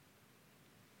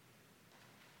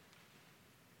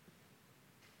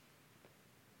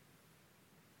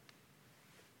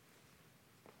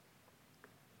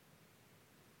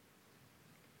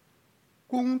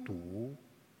恭读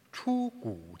出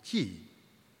谷纪。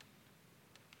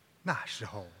那时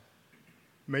候，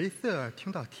梅瑟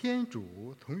听到天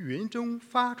主从云中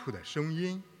发出的声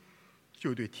音，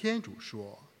就对天主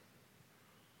说：“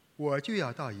我就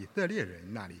要到以色列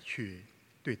人那里去，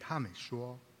对他们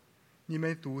说，你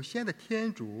们祖先的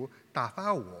天主打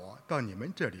发我到你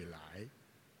们这里来。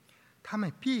他们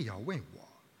必要问我，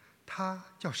他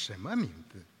叫什么名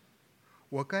字？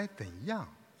我该怎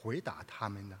样回答他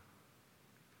们呢？”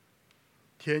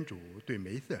天主对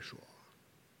梅瑟说：“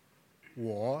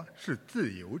我是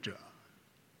自由者。”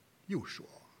又说：“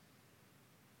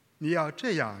你要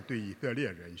这样对以色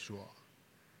列人说，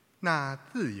那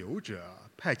自由者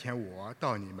派遣我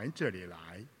到你们这里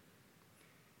来。”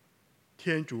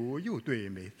天主又对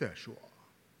梅瑟说：“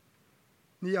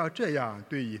你要这样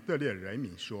对以色列人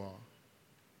民说，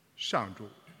上主，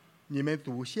你们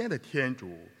祖先的天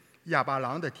主，亚巴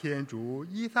郎的天主，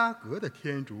依撒格的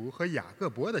天主和雅各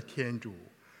伯的天主，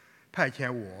派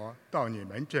遣我到你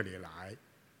们这里来。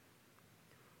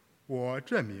我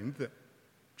这名字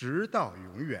直到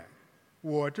永远，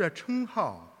我这称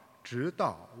号直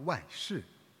到万世。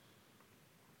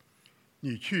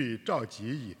你去召集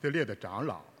以色列的长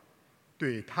老，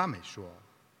对他们说，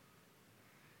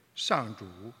上主，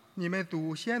你们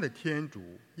祖先的天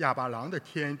主，亚巴郎的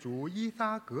天主，依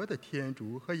撒格的天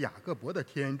主和雅各伯的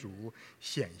天主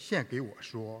显现给我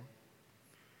说，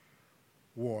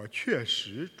我确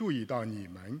实注意到你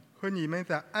们和你们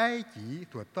在埃及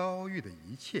所遭遇的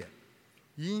一切，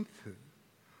因此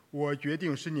我决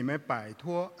定使你们摆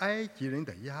脱埃及人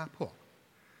的压迫，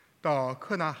到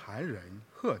客纳罕人、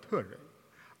赫特人、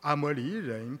阿摩黎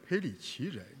人、培黎齐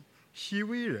人、西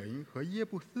威人和耶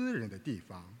布斯人的地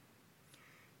方，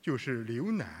就是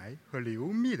流奶和流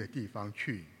蜜的地方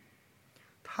去，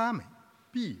他们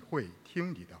必会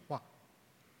听你的话。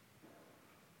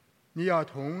你要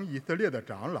同以色列的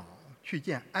长老去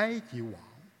见埃及王，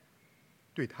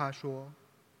对他说，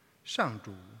上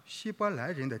主希伯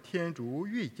来人的天主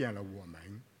遇见了我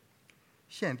们，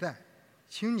现在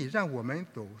请你让我们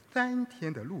走3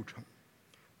天的路程，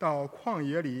到旷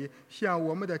野里向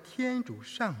我们的天主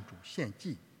上主献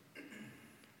祭。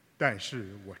但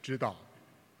是我知道，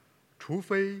除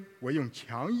非我用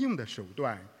强硬的手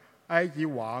段，埃及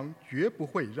王绝不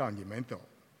会让你们走。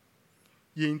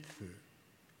因此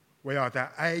我要在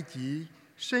埃及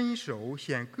伸手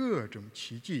显各种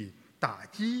奇迹，打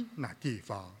击那地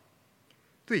方，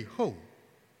最后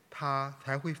他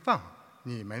才会放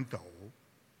你们走。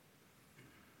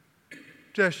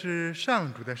这是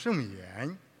上主的圣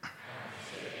言。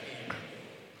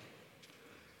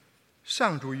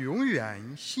上主永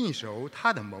远信守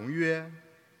他的盟约。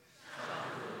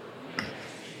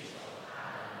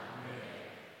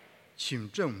请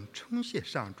正称谢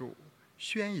上主，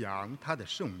宣扬他的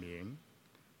圣名，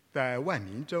在万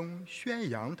民中宣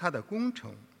扬他的工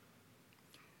程。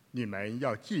你们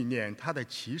要纪念他的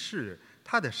奇事，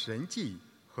他的神迹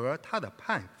和他的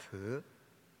判词。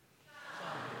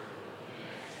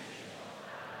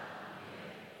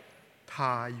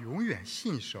他永远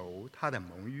信守他的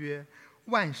盟约，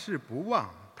万事不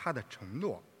忘他的承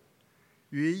诺。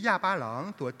与亚巴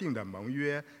郎所定的盟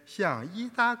约，像依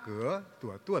撒格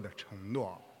所做的承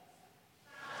诺。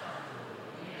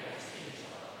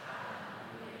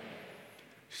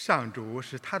上主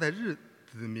使他的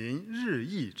子民日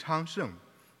益昌盛，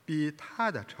比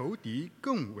他的仇敌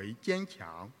更为坚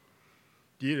强。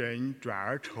敌人转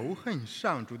而仇恨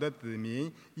上主的子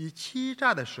民，以欺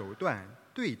诈的手段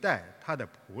对待他的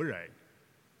仆人。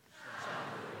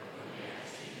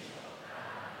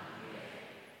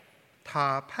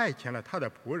他派遣了他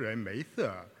的仆人梅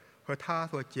瑟和他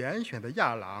所拣选的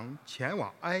亚郎前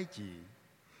往埃及，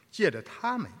借着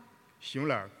他们行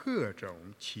了各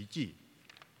种奇迹。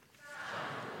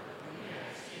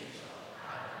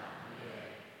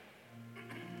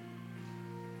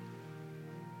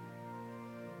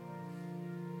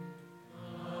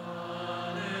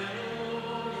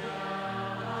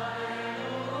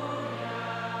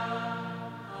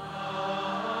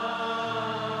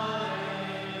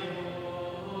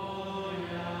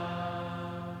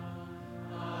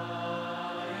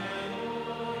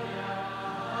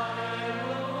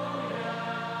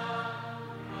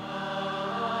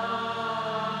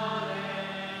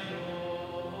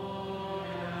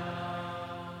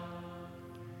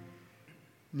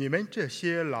你们这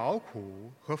些劳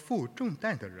苦和负重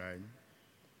担的人，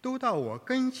都到我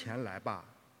跟前来吧，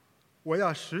我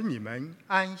要使你们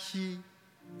安息。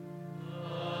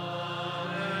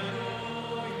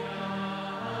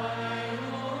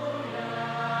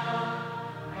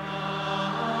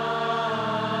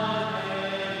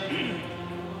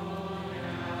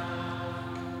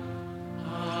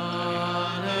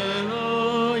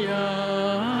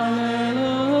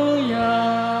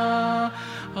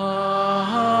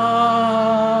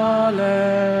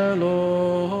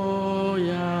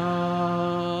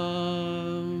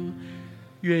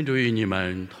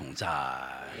们同在。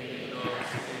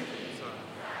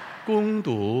恭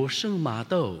读圣马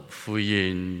窦福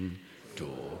音，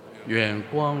主愿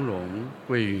光荣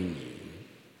归于你。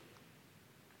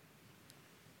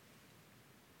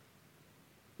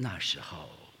那时候，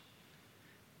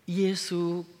耶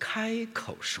稣开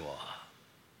口说：“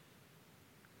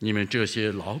你们这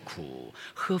些劳苦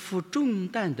和负重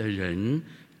担的人，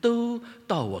都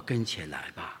到我跟前来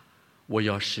吧，我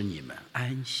要使你们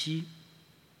安息。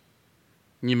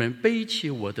你们背起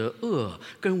我的轭，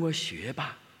跟我学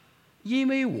吧，因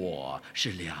为我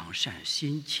是良善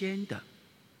心谦的。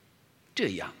这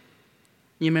样，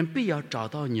你们必要找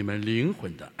到你们灵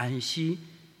魂的安息，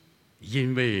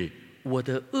因为我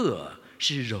的轭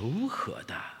是柔和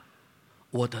的，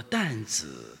我的担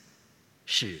子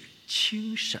是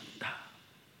轻省的。”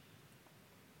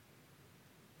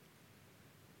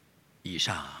以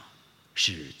上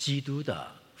是基督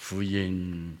的福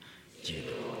音。基督，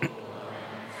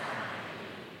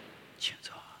请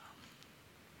坐。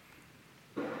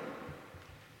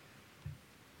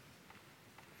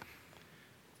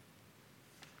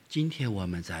今天我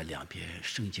们在两篇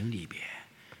圣经里边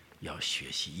要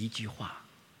学习一句话，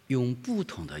用不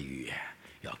同的语言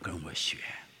要跟我学。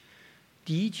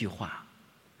第一句话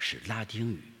是拉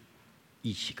丁语，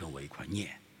一起跟我一块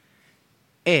念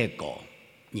ego，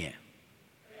 念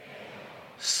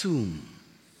sum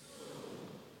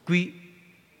qui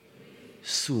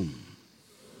sum，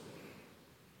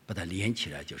 把它连起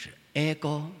来就是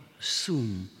ego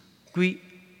sum qui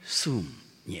sum，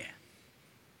 念。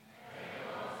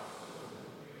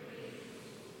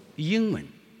英文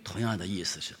同样的意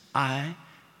思是 I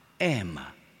am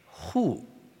who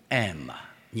am，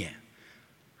 念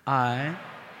I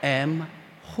am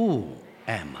who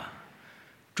am，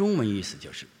 中文意思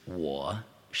就是我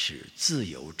是自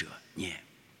由者，念。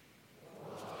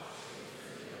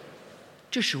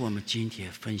这是我们今天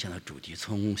分享的主题，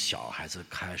从小孩子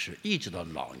开始一直到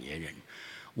老年人，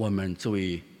我们作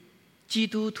为基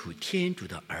督徒天主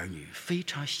的儿女，非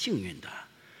常幸运的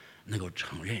能够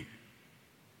承认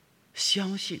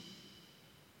相信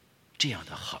这样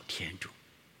的好天主。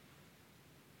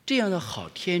这样的好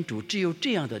天主，只有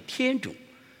这样的天主，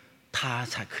他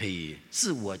才可以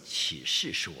自我启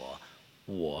示说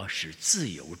我是自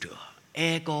由者。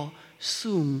 ego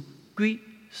sum qui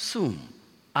sum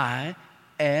I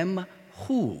am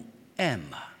who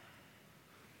am。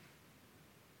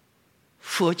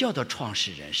 佛教的创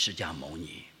始人释迦牟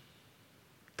尼，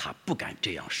他不敢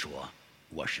这样说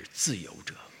我是自由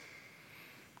者。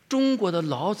中国的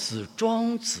老子、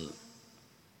庄子、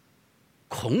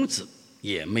孔子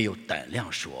也没有胆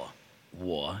量说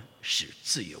我是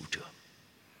自由者。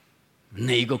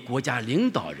哪个国家领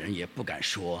导人也不敢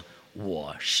说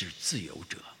我是自由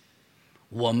者。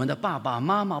我们的爸爸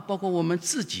妈妈，包括我们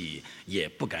自己，也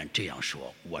不敢这样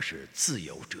说我是自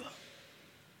由者。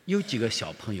有几个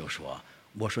小朋友说，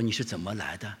我说你是怎么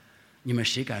来的？你们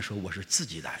谁敢说我是自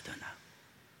己来的呢？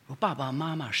我爸爸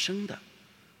妈妈生的，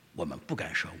我们不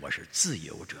敢说我是自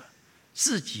由者。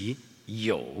自己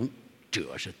有，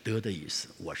者是得的意思，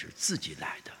我是自己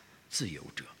来的自由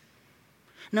者。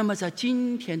那么在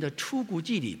今天的出谷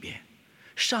记里边，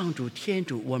上主天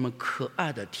主我们可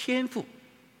爱的天父，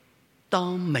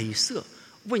当美色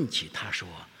问起他说，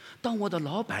当我的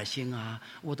老百姓啊，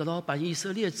我的老百姓以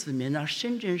色列子民啊，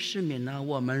深圳市民啊，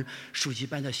我们暑期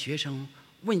班的学生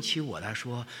问起我来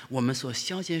说，我们所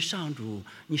相信上主，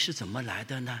你是怎么来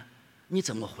的呢？你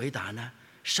怎么回答呢？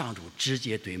上主直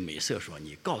接对美色说，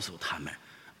你告诉他们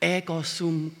ego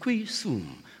sum qui sum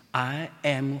I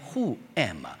am who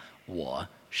am， 我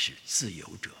是自由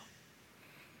者。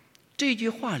这句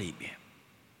话里边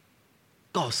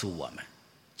告诉我们，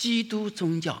基督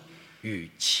宗教与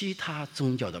其他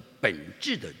宗教的本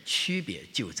质的区别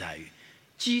就在于，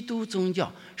基督宗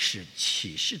教是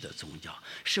启示的宗教。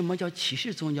什么叫启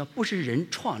示宗教？不是人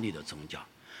创立的宗教，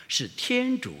是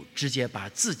天主直接把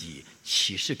自己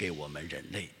启示给我们人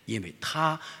类，因为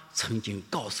他曾经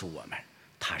告诉我们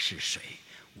他是谁，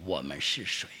我们是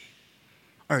谁。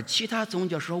而其他宗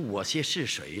教说我先是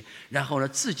谁，然后呢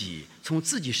自己从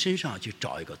自己身上去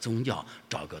找一个宗教，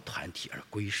找个团体而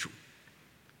归属。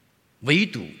唯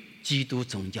独基督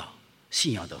宗教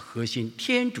信仰的核心，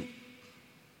天主、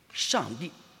上帝、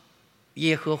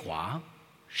耶和华、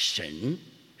神、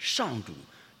上主，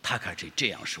他开始这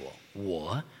样说，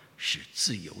我是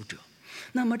自由者。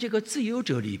那么这个自由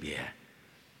者里边，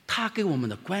他给我们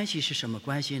的关系是什么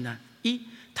关系呢？一，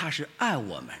他是爱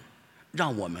我们，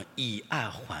让我们以爱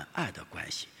还爱的关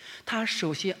系。他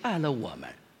首先爱了我们，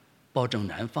保证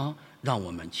南方，让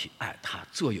我们去爱他，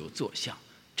做有做相，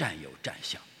占有占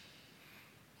相。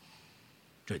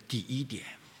这第一点。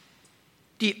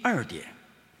第二点，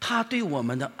他对我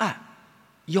们的爱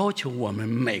要求我们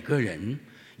每个人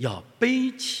要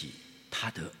背起他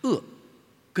的恶，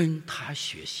跟他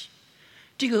学习。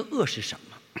这个恶是什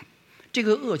么？这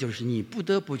个恶就是你不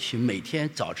得不去每天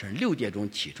早晨6点钟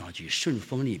起床去顺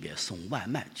丰里边送外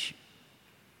卖去，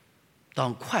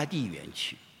当快递员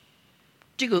去。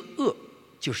这个恶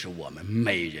就是我们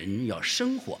每人要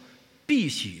生活必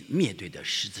须面对的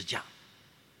十字架，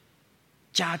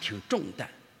家庭重担，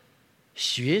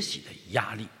学习的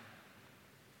压力。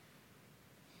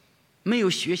没有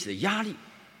学习的压力，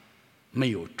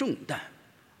没有重担，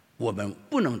我们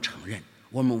不能承认，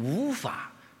我们无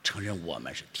法承认我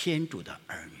们是天主的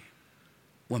儿女。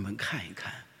我们看一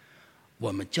看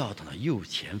我们教堂的右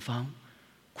前方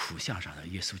苦像上的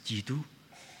耶稣基督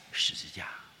十字架。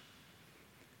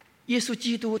耶稣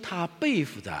基督他背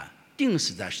负在钉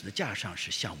死在十字架上，是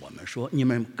向我们说，你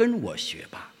们跟我学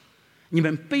吧，你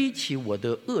们背起我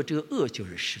的恶，这个恶就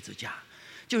是十字架，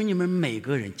就是你们每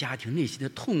个人家庭内心的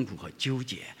痛苦和纠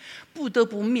结，不得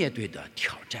不面对的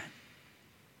挑战。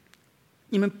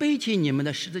你们背起你们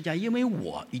的十字架，因为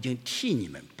我已经替你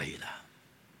们背了。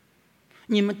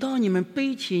当你们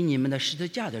背起你们的十字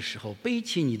架的时候，背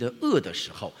起你的恶的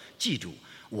时候，记住，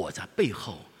我在背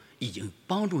后已经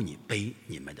帮助你背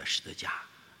你们的十字架，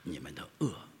你们的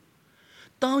恶。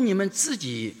当你们自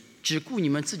己只顾你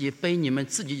们自己背你们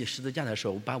自己的十字架的时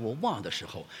候，把我忘的时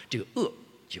候，这个恶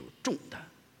就重担，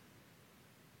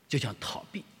就像逃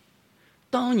避。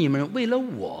当你们为了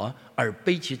我而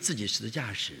背起自己十字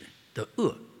架时的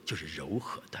恶，就是柔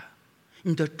和的，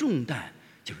你的重担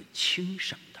就是轻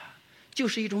省的，就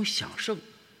是一种享受，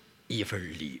一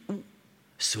份礼物。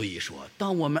所以说，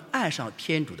当我们爱上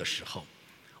天主的时候，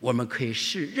我们可以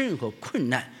视任何困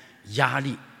难、压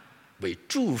力为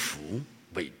祝福，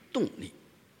为动力。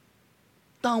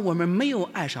当我们没有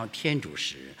爱上天主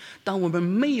时，当我们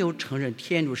没有承认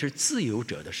天主是自由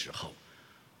者的时候，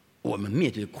我们面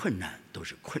对的困难都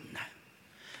是困难，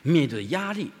面对的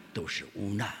压力都是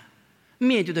无奈，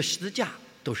面对的十字架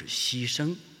都是牺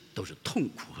牲，都是痛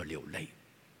苦和流泪。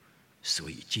所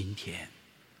以今天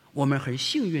我们很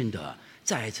幸运的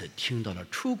再一次听到了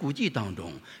出谷记当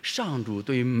中上主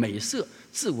对美色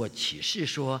自我启示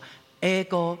说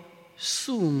Ego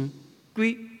sum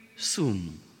qui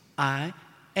sum I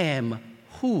am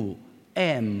who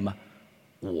am，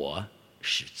 我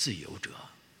是自由者。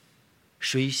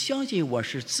谁相信我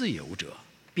是自由者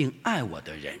并爱我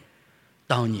的人，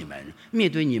当你们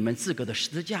面对你们自个的十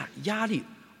字架压力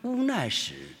无奈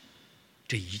时，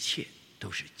这一切都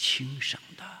是轻省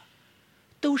的，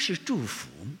都是祝福，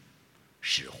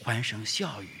是欢声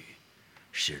笑语，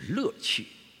是乐趣，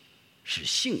是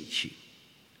兴趣，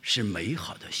是美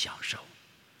好的享受。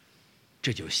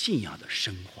这就信仰的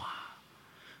升华。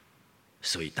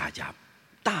所以大家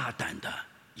大胆的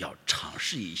要尝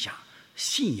试一下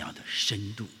信仰的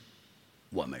深度。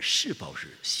我们是否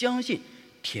是相信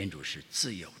天主是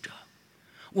自由者？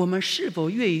我们是否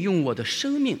愿意用我的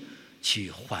生命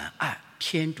去还爱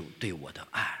天主对我的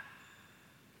爱？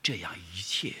这样一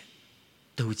切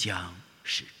都将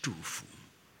是祝福。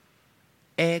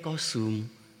 Ego sum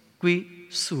qui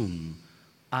sum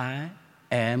I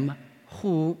am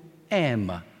who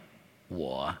am，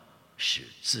 我是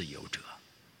自由者。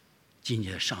今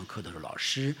天上课的时候，老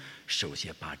师首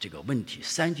先把这个问题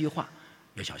3句话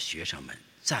要向学生们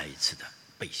再一次的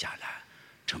背下来，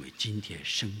成为今天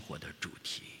生活的主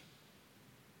题。